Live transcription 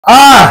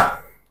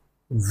Ah,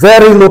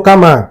 very local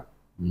man.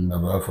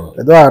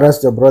 They don't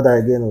arrest your brother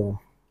again. Oh.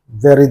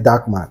 Very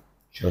dark man.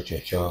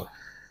 Sure.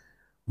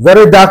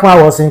 Very dark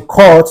man was in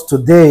court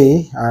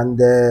today, and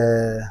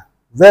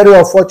very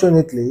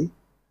unfortunately,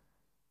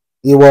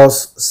 he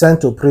was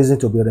sent to prison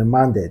to be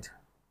remanded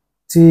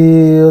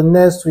till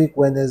next week,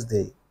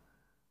 Wednesday.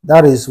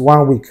 That is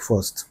 1 week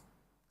first.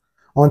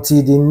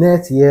 Until the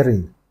next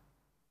hearing.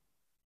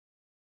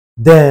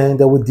 Then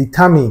they will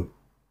determine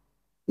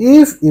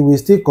if he will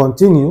still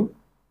continue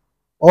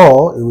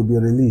or he will be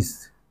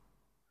released.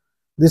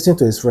 Listen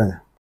to his friend.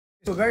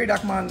 So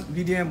VeryDarkMan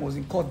VDM was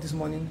in court this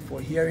morning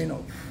for hearing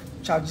of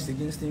charges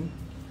against him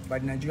by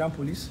the Nigerian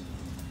police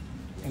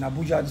in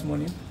Abuja this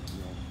morning.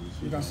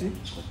 You can see.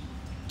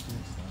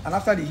 And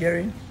after the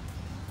hearing,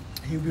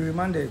 he will be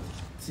remanded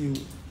till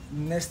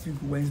next week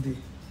Wednesday.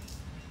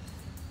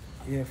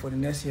 Yeah, for the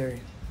next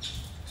hearing.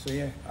 So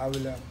yeah, I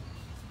will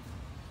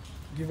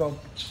give out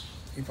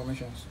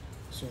information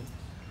soon.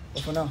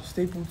 But for now,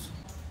 stay put.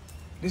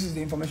 This is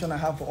the information I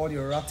have for all the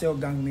Ratel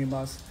gang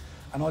members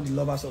and all the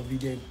lovers of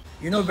VDM.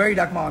 You know,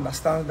 VeryDarkMan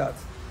understands that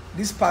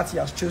this party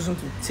has chosen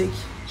to take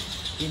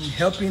in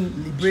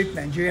helping liberate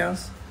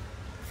Nigerians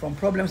from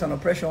problems and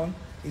oppression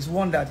is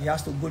one that he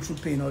has to go through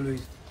pain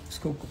always.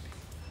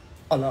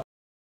 Allah.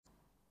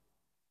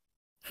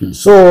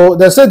 So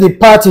they say the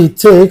party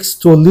takes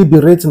to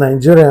liberate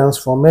Nigerians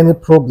from many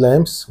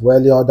problems.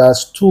 Well, he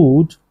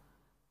understood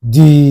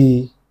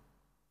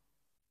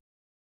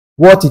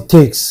what it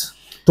takes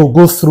to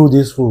go through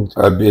this route.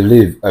 I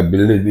believe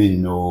you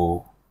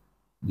know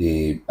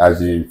as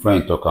the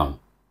friend talk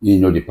you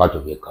know the part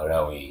of the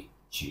career we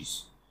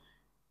choose.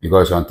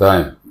 Because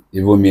sometimes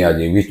even me as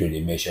a wish to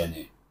the mention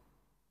it.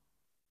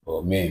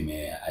 But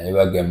me, I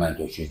never get mind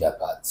to choose that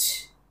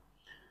part.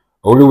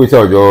 Only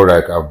without your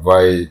like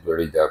advise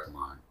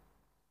VeryDarkMan.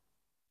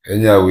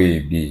 Anywhere we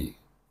be,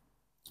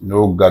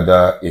 no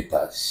gather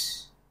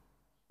haters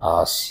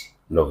as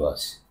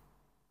lovers.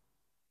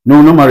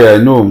 No, normally I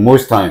know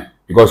most time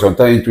because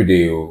sometimes into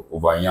the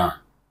over yarn,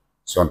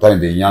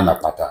 sometimes the yarn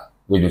apata,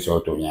 we don't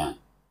sort to yarn.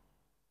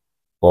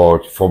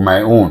 But for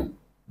my own,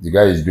 the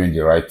guy is doing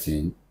the right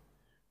thing.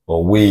 But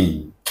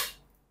we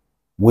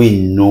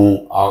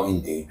know how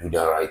they do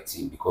the right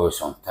thing because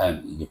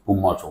sometimes they put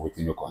much of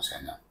within your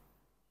concern.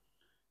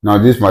 Now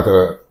this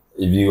matter,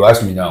 if you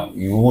ask me now,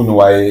 you won't know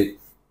why.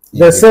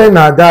 They're saying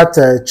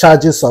that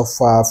charges of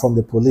from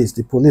the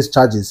police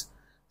charges,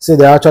 say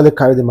they actually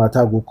carried the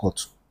matter go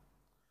court.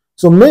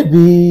 So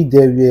maybe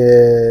they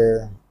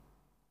were,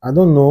 I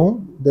don't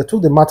know, they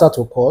took the matter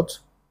to court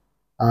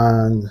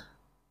and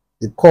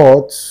the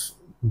court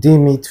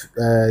deem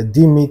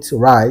it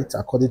right,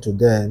 according to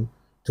them,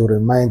 to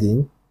remind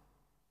him.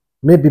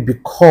 Maybe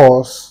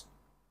because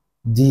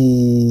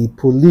the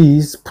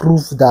police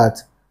proved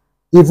that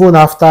even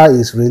after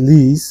his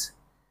release,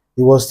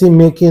 he was still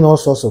making all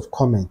sorts of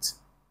comments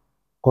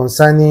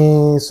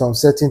concerning some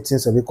certain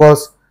things,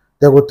 because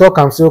they will talk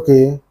and say,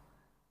 okay,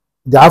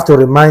 they have to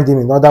remind him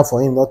in order for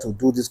him not to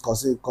do this,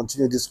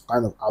 continue this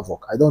kind of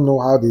havoc. I don't know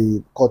how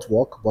the court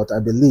work, but I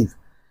believe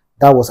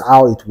that was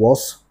how it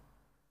was.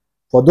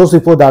 For those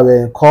people that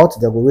were in court,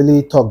 they will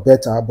really talk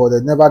better, but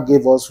they never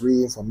gave us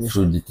real information.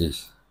 True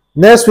details.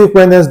 Next week,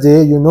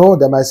 Wednesday, you know,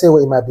 they might say,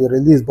 well, it might be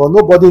released, but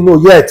nobody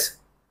knows yet.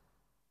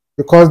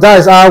 Because that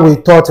is how we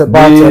thought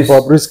about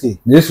Bobrisky.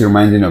 This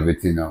reminding of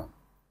it, you know.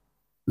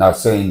 Now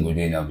saying good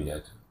day now be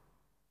that.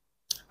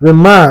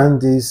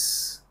 Remand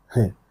is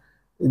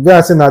they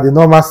are saying that the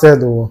normal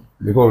cell.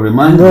 Because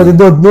remind no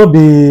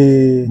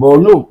be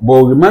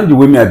but remind the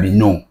way me I be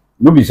no.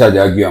 No be side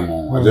argue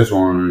among. I just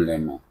want to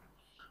learn more.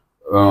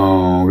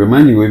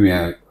 Remind the way me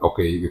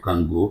okay, you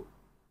can go.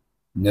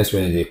 Next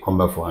when they come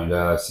back for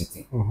another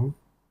sitting.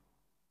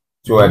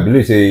 So I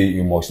believe say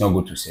you must not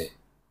go to say.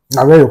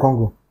 Now where you can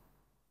go?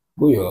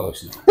 Go your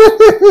house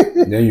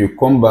now. Then you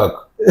come back.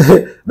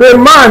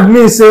 Remand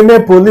means say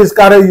make police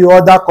carry you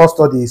under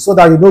custody so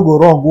that you don't go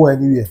wrong, go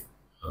anywhere.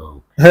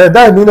 Okay.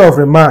 That is meaning of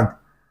remand.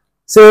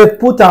 Say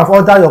put am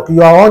under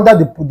you are under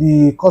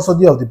the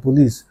custody of the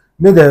police.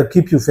 Make them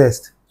keep you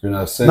first. So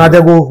now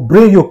they go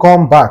bring you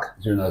come back.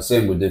 So now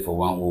same go there for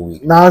 1 whole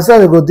week. Now say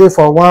they go there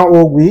for 1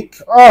 whole week.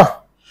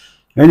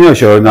 Anyway,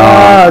 sure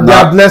now.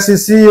 Their blessing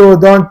CEO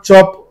don't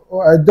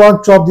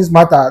chop this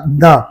matter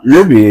now.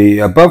 No be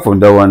apart from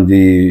that one,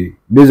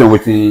 based on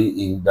what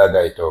in that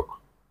guy talk,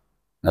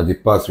 now the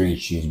path we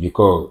choose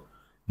because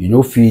you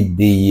know feed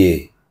the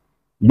year.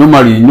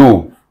 Normally, you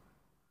know,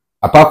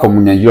 apart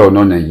from Nigeria or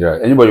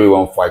non-Nigeria, anybody will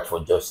want fight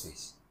for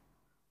justice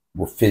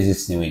will face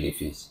this thing with the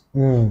face.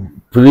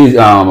 Please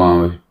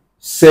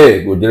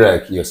say go there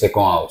like your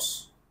second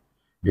house.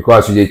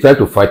 Because if they try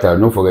to fight her,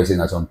 don't forget saying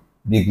that some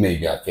big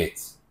men will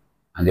affect.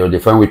 And they will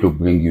find way to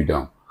bring you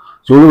down.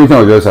 So only thing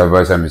I just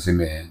advise him is,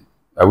 man,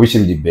 I wish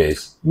him the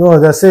best. No,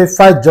 they say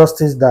fight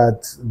justice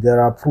that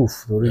there are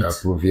proof to it. There are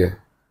proof, yeah.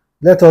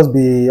 Let us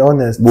be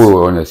honest.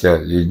 We're honest, yeah.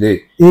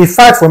 He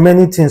fight for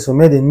many things, so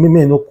maybe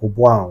no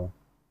kobuan.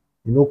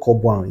 You know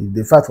kobuan.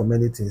 They fight for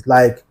many things,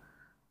 like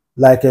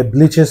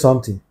bleaching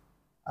something.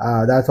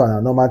 That's one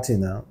a normal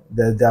thing now.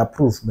 There are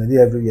proof. Many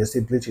every year say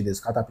bleaching they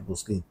scatter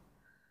people's skin.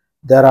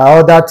 There are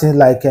other things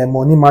like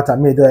money matter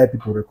made help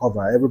people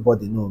recover.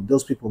 Everybody know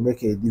those people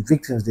make it. The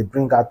victims they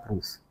bring out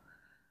proof.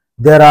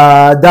 There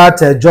are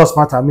that just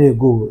matter may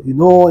go. You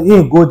know,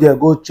 he go there,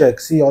 go check,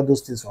 see all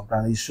those things from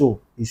ground. He show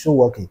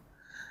working.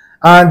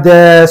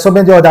 And so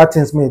many other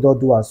things may don't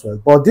do as well.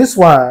 But this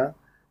one,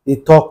 he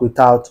talk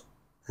without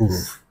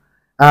proof.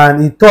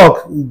 And he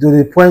talk to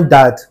the point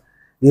that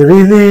he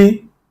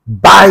really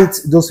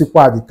bites those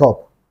people at the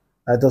top.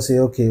 I just say,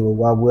 okay,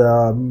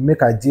 we'll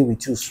make a deal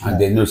with you. And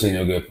they know say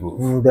you get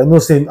proof. They know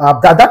say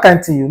that kind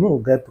of thing, you know,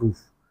 get proof.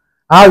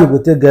 How you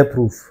go take get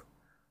proof?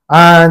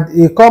 And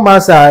he come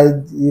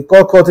outside, he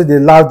call it they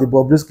love the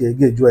Bobrisky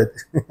again, Joel.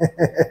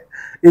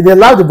 If they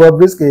love the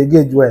Bobrisky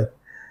again, Joel.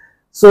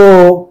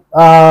 So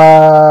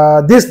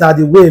this now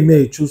the way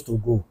may choose to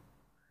go.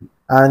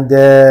 And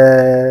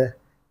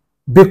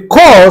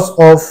because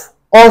of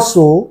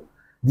also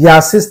the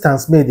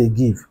assistance may they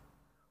give.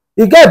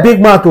 He get big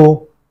matter.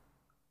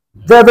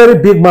 Very, very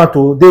big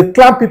matter. They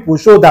climb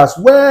people's shoulders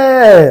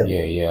well.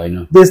 Yeah, I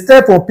know. They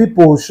step on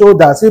people's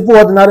shoulders, even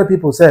ordinary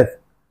people self.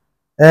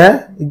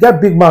 He get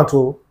big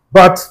matter,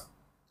 but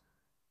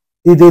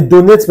if they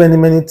donate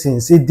many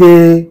things, if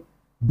they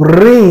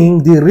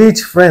bring the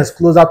rich friends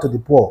closer to the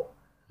poor.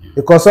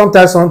 Because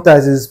sometimes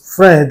his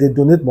friends they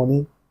donate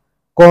money.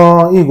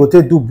 Come, he go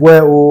take do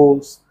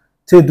boreholes,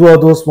 take do all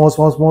those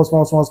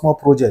small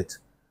projects.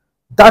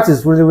 That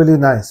is really, really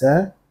nice,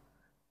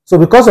 So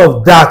because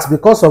of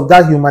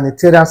that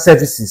humanitarian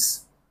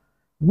services,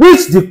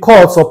 which the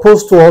court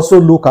supposed to also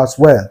look as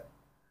well,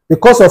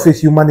 because of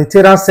its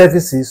humanitarian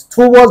services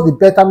towards the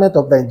betterment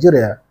of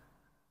Nigeria,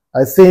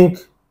 I think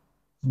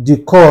the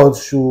court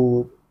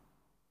should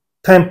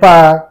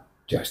temper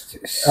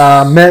justice.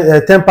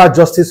 Temper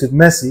justice with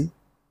mercy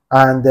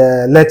and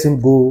let him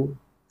go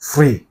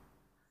free.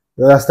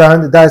 You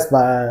understand? That's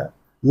my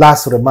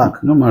last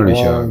remark. Normally,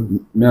 I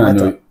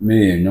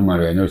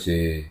know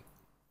say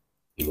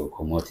he will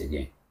come out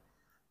again.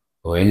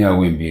 Or anyone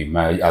will be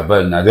my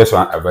advice. Now, just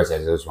one advice,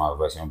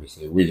 be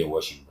say, we dey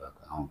wash him back.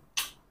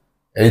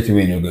 Anything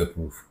we no get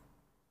proof,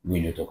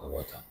 we no talk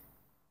about that.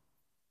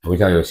 We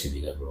tell you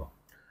see that, bro.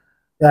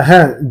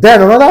 Yeah,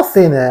 then another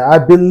thing, I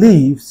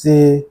believe,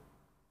 say,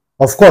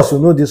 of course, you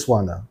know this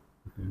one now.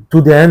 To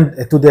the end,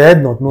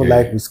 not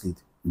like Wizkid.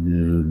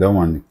 That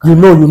one. You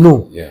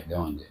know. Yeah, that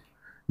one there.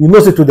 You know,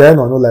 say to the end,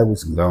 not like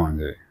Wizkid. That one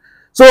there.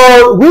 So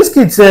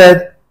Wizkid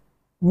said,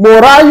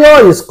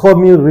 Morayo is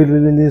coming really,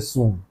 really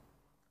soon.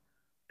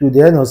 To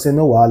the end, say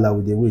no wahala,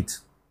 we dey wait.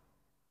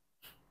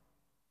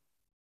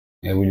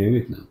 Yeah, we dey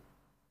wait now.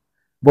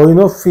 But you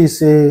know, feel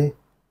say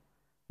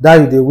that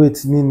you dey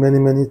wait mean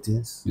many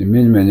things. It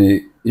mean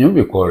many. You know,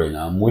 be quarrel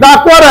now.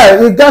 That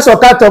quarrel, it gets some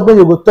kind of when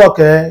you go talk,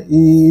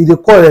 he dey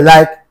quarrel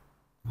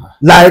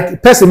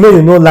like person may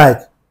you know like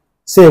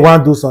say you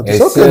want do something.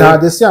 It's okay now,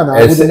 they say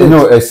now.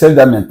 No, except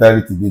that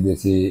mentality they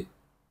say,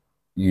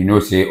 you know,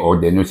 say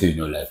or they know say you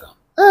don't like them.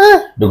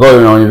 Because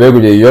you know, on a very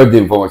good day, you're the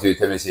information you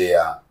tell me say,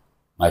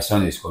 my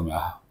son is coming.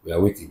 We are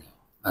waiting.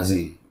 I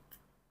say,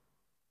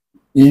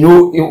 you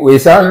know, it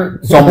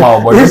sounds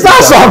somehow, but it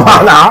sounds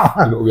somehow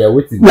now. We are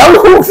waiting.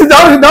 No.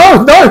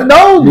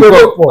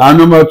 And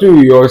number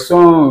two, your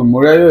son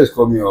Morayo is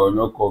coming or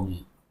not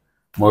coming.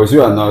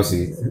 Morayo announce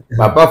it.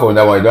 But apart from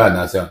that one, you don't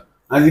answer.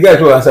 And the guy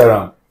to answer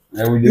around.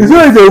 It's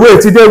not the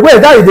wait. The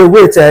wait that is the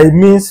wait. It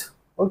means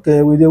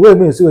okay. With the wait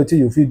means see what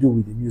you feel do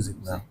with the music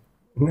now.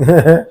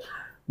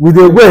 With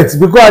the wait,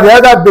 because the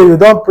other day you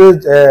don't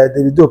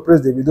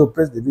praise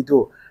the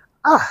video.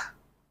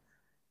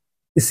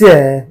 You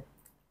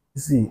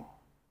see,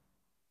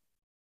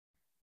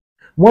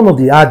 one of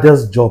the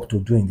hardest job to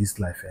do in this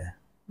life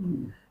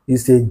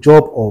is a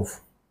job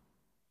of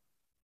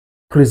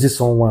praising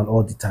someone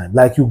all the time.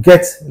 Like you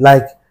get,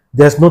 like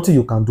there's nothing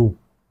you can do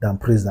than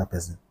praise that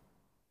person.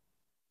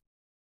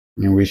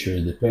 In which way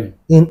it depends?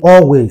 In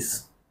all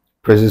ways.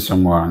 Praising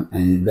someone,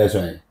 and that's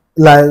why.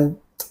 Like,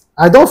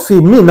 I don't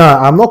feel, me now,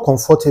 I'm not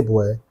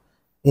comfortable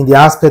in the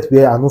aspect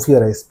where I don't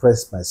feel I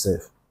express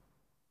myself.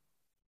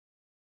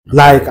 Okay.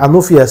 Like, I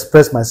don't feel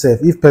express myself.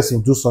 If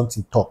person do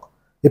something, talk.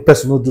 If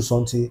person don't do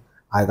something,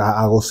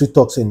 I also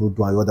talk, say no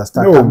do, I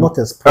understand. No, I'm not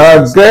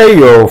expressing. I get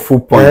your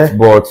full point,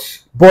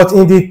 but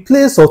in the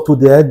place of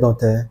Tunde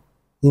Ednut,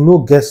 you know,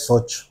 get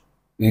such.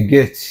 You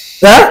get.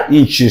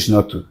 He choose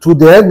not to.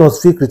 Tunde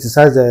Ednut fit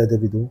criticize the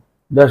video.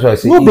 That's why I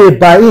say. No, be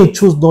by he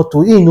choose not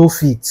to. He no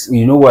fit.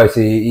 You know why I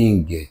say he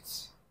get.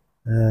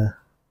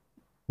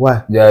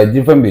 Why? There are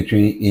difference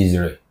between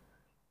Israel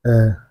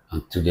and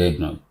Tunde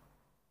Ednut.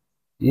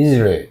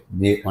 Israel,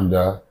 they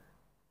under.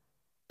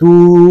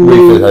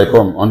 Wait, I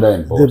come under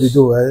him boss. The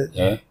video,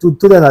 yeah. To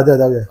them are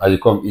there. I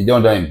come. He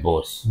under him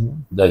boss.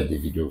 That's the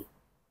video.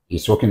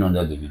 He's working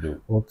under the video.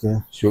 Okay.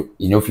 So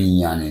you know if he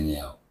yan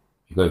anyhow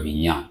because if he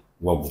yan,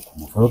 what will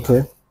come from?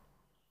 Okay.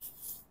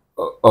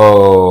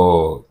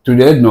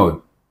 Tunde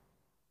Ednut,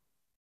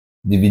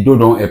 the video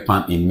don't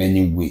happen in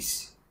many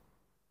ways.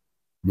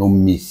 No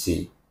me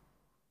say.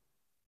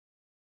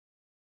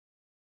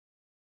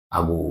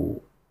 I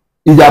go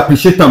If they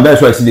appreciate them,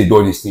 that's why I see they do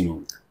all this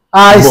thing.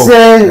 I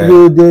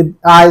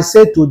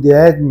say to the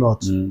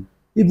Ednut,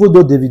 even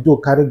though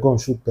Davido carry gun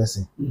shoot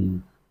person,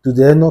 to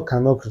the Ednut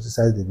cannot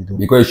criticize Davido.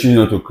 Because he choose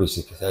not to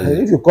criticize.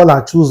 If you call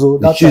her choose,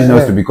 he choose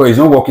not to, because he's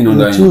not working on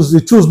that.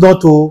 He choose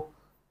not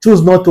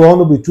to,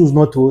 honorable choose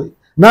not to.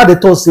 Now they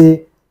talk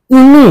say,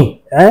 in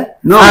me,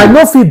 no. I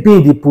no fit be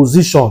in the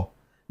position.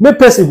 Make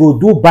person go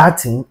do bad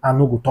thing and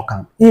no go talk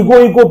am. He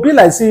go be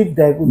like say if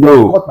they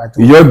cut my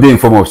toe. You just dey in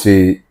form of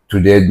say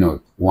Tunde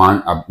Ednut.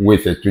 One,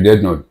 wait for Tunde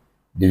Ednut.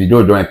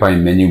 Davido don't help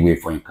in many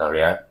ways for his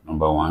career.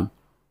 Number one.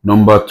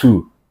 Number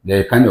two,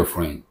 they're kind of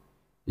friend.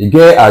 You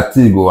get a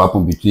thing go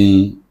happen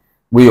between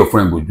where your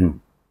friend go do.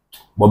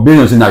 But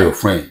based on saying that your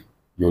friend,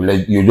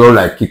 you don't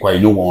like keep quiet,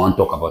 you don't want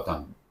to talk about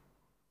them.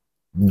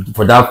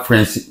 For that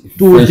friendship.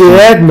 To the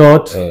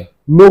Ednut,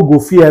 no go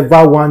fit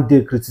ever one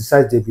day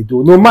criticize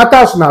Davido. No matter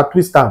as na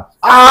twist am.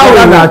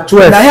 Whether na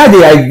choice. Now here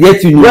they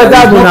get you.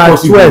 Whether na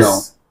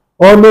choice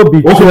or no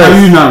be choice.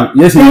 Okay, you now.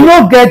 Yes, he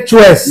no get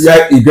choice.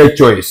 Yeah, he get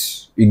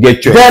choice. He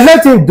get choice. Then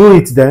let him do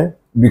it then.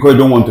 Because he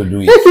don't want to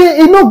do it. If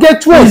he no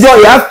get choice.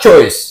 He have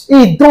choice.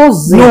 He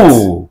doesn't.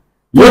 No.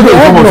 You don't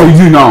come up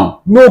with you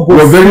now. No go.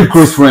 Your very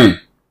close friend.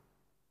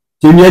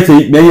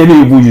 Maybe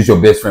even use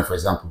your best friend, for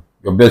example.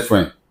 Your best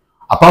friend.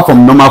 Apart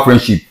from normal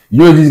friendship, you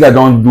know this guy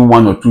don't do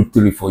 1 or 2,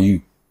 3 for you.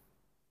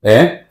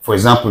 For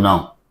example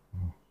now.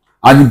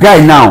 And the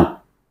guy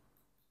now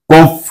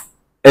come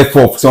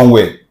effort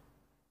somewhere.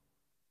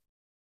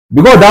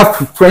 Because that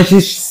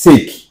friendship's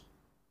sake.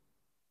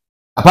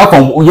 Apart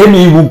from let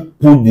me even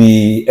put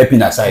the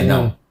epping aside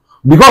now.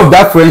 Because of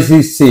that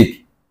friendship's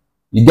sake,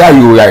 the guy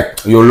you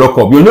lock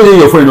up. You know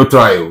your friend no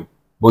try,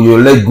 but you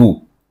let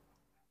go.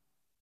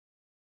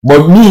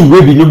 But me,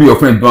 maybe no be your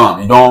friend,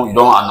 you don't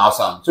announce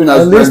them. So now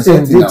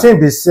listen, the thing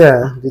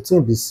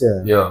be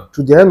said. Yeah.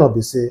 To the end of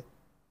the say,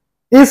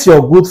 if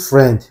your good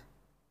friend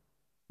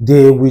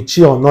they with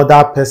you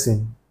another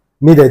person,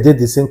 may they did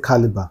the same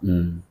caliber.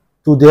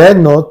 To the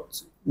end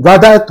not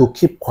rather to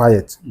keep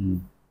quiet.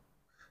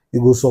 You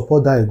go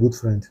support that a good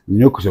friend. You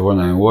know, because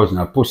one was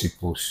na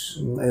post. Post.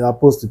 And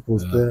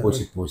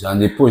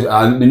they post,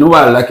 and you know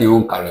why I like your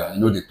own career. You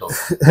know they talk.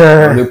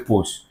 They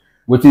post.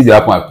 What is the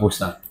happen? I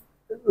post now.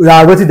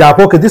 Yeah, what is the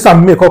happen? Okay, this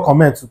one make a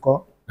comment to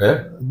call.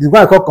 The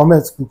one I call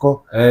comments to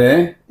call. He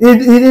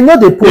know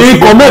the post.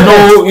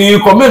 He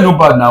comment no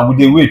bad now. With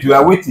the wait, you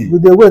are waiting.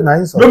 With the wait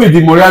now. Maybe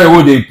the Morayo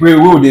where they pray,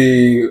 where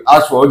they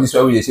ask for all this,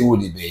 where they say what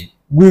they beg.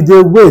 We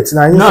dey wait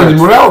now. No, the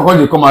Morayo when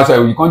they come outside,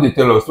 you can't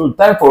tell us. So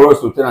time for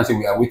us to tell and say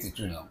we are waiting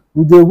too now.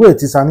 We dey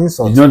wait. It's an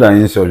insult. It's not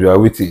an insult. We are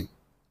waiting.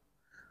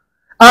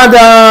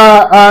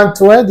 And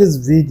to end this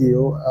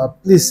video,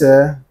 please,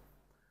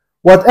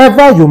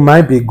 whatever you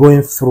might be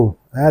going through,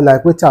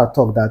 like what I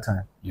talk that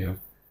time. Yeah.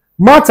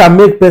 Matter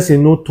make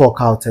person no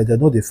talk out. They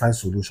know they find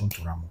solution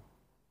to Ramo.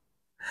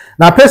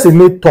 Now person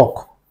may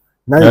talk.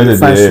 Now they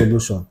find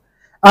solution.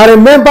 I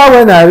remember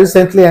when I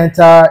recently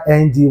entered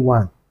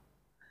ND1.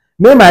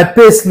 May my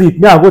pay slip,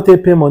 may I go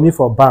take pay money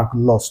for bank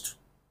lost.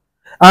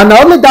 And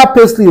only that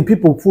pay slip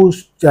people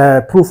push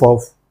proof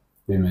of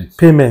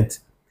payment.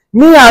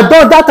 Me, I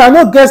don't that I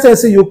no guess and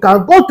say you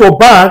can go to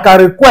bank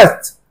and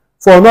request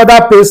for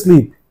another pay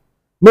slip.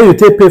 May you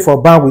take pay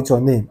for bank with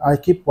your name. I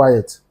keep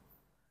quiet.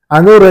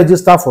 I no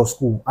register for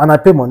school and I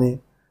pay money.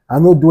 I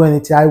no do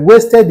anything. I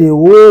wasted the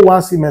whole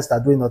 1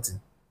 semester doing nothing.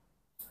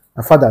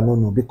 My father no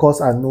know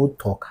because I no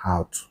talk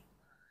out.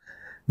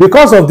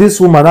 Because of this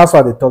woman, that's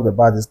why they talked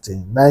about this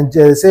thing.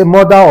 Nigeria say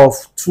mother of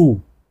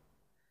 2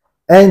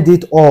 end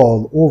it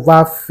all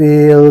over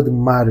failed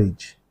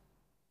marriage.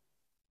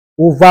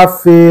 Over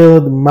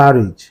failed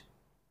marriage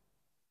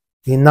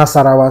in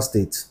Nasarawa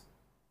State.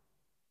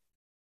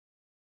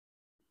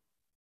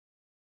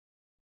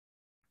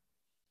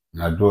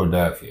 I do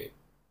that affair.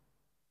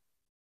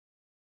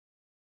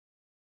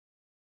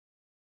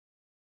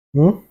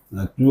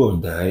 I do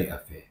die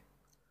affair.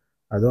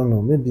 I don't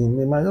know. Maybe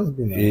it might just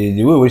be.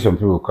 The way some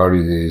people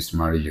carry this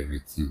marriage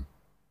everything.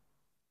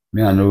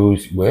 Me, I know.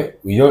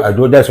 Well, I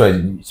do. That's why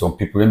some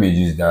people let me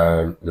use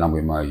that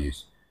language I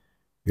use.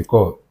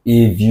 Because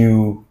if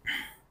you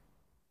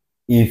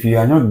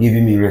are not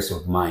giving me rest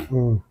of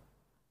mind,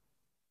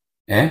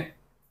 the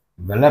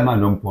man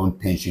don't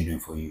want 10 children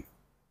for you.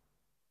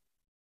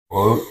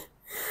 Or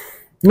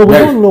no, we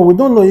don't know. We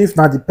don't know if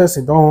not the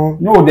person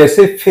don't. No, they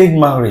say fake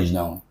marriage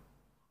now.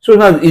 So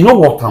now it's not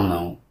work time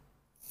now.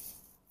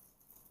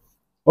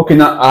 Okay,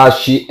 now as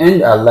she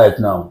end her life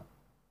now,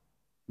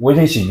 what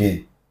did she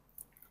gain?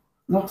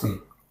 Nothing.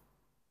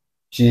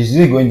 She's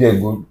still going there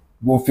go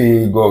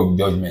face God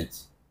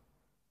judgment.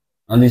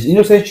 And these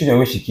innocent children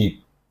where she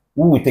keep,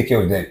 who will take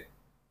care of them?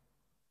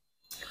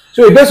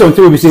 So if there's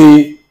something we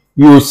say,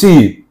 you will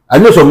see, I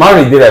know some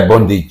marriage there like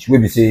bondage, where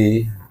we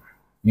say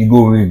you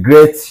go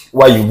regret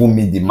why you won't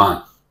meet the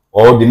man.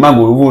 Or the man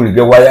will even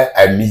regret why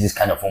I meet this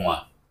kind of woman.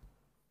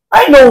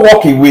 I don't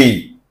walk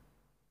away.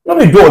 Let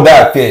me do all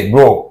that affair,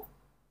 bro.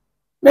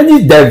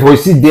 Many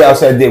divorcees there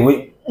outside there.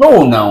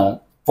 No,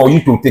 now for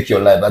you to take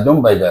your life. I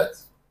don't buy that.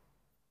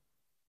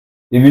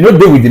 If you not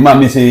there with the man,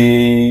 me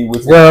say.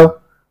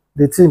 Well,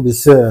 the thing be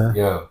say,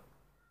 Yeah.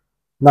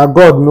 now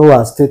God know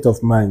our state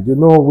of mind. You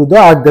know,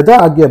 they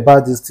don't argue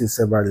about these things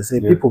separately. They say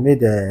Yeah. people may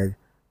they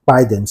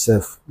by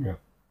themselves. Yeah.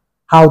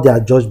 How their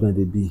judgment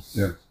they be.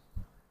 Yeah.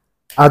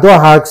 I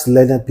don't ask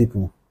learned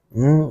people,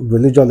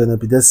 religious learned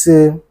people. They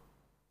say,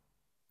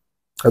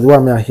 I don't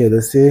want me here.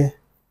 They say,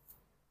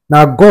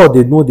 now God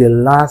they know the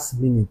last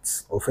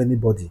minutes of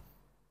anybody.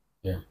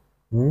 Yeah.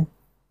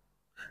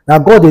 Now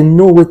God they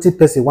know what the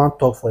person want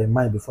talk for a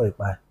mind before he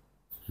buy.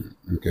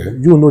 Okay.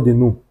 You know they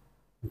know.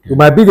 Okay. It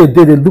might be the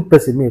day they look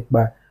person make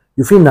buy.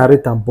 You feel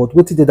narrate them, but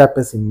what did that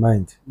person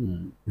mind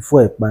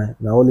before he buy?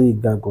 Now only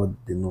God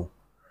they know.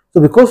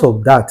 So because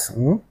of that,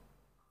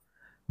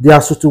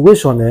 their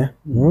situation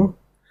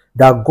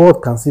that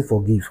God can still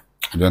forgive.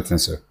 I don't think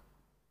so.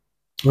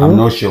 I'm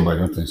not sure, but I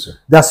don't think so.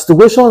 Their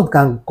situation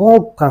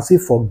God can still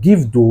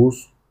forgive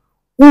those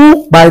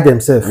who by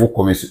themselves. Who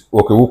commits?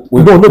 Okay.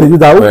 No, they do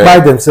that. Who by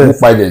themselves.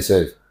 Who by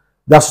themselves.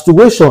 Their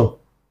situation.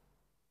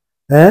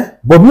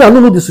 But me, I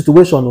don't know the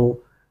situation. No.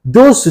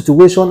 Those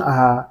situations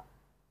are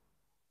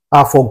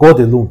for God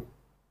alone.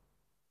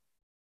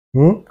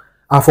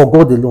 Are for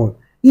God alone.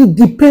 It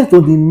depends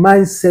on the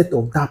mindset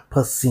of that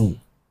person.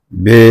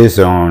 Based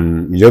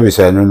on, you just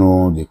say I don't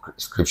know the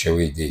scripture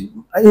we did.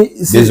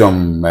 Based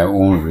on my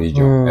own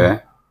religion,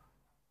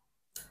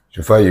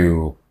 so far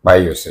you by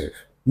yourself.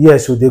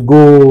 Yes, so they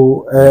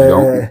go.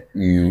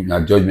 You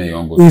not judgment. You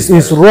don't go.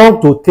 It's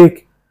wrong to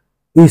take.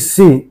 You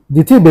see,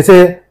 the thing they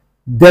say,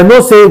 they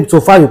no say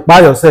so far you by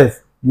yourself,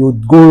 you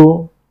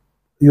go,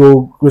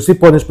 you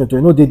receive punishment.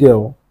 You know they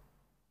there.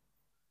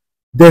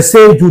 They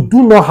say you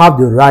do not have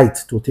the right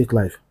to take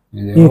life.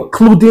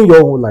 Including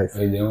your own life.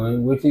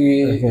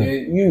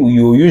 You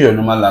use your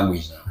normal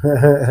language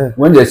now.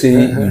 When they say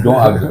you don't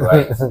have the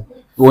right,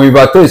 when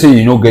you say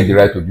you don't get the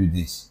right to do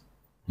this,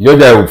 you know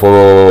that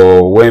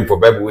for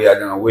Bible way I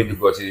don't know where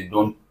God say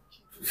don't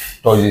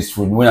touch this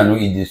food when I don't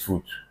eat this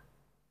food.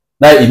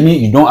 Now it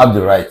means you don't have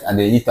the right and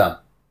they eat them.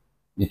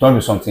 It turn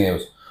to something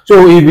else.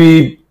 So if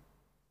the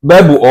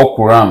Bible or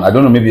Quran, I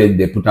don't know, maybe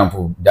they put them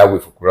for that way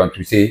for Quran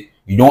to say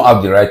you don't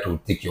have the right to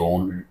take your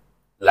own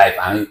life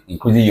and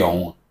including your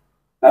own.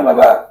 They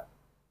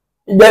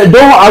don't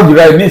have the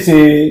right. They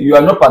say you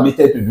are not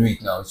permitted to do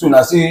it now. So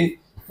I say,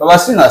 Baba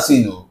sin na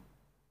sin no.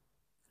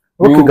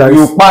 Okay, guys.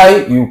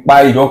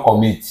 You don't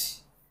commit.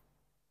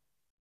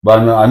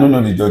 But no, I don't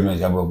know the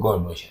judgment about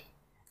God.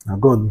 No,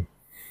 God.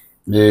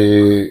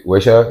 The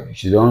Wesha,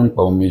 she don't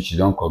commit. She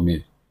don't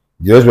commit.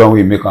 The husband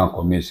will make her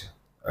commit.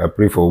 I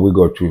pray for we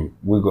God too.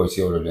 We God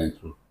see all of them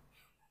through.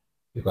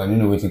 Because I don't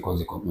know what it cause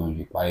the company on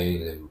the pie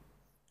level.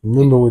 You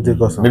don't know what it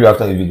cause. Maybe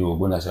after the video, we're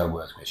going to say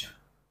go ask question.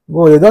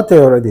 Oh, you don't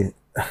tell already.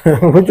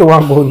 Which you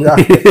want go?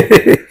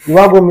 You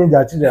want go meet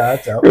that children?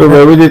 So,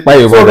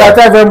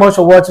 thank you very much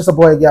for watching.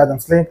 Support again, Adam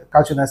Slink.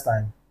 Catch you next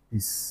time.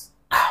 Peace.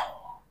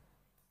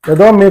 They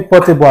don't make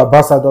portable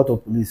ambassador to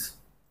police.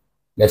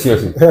 Let's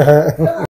see.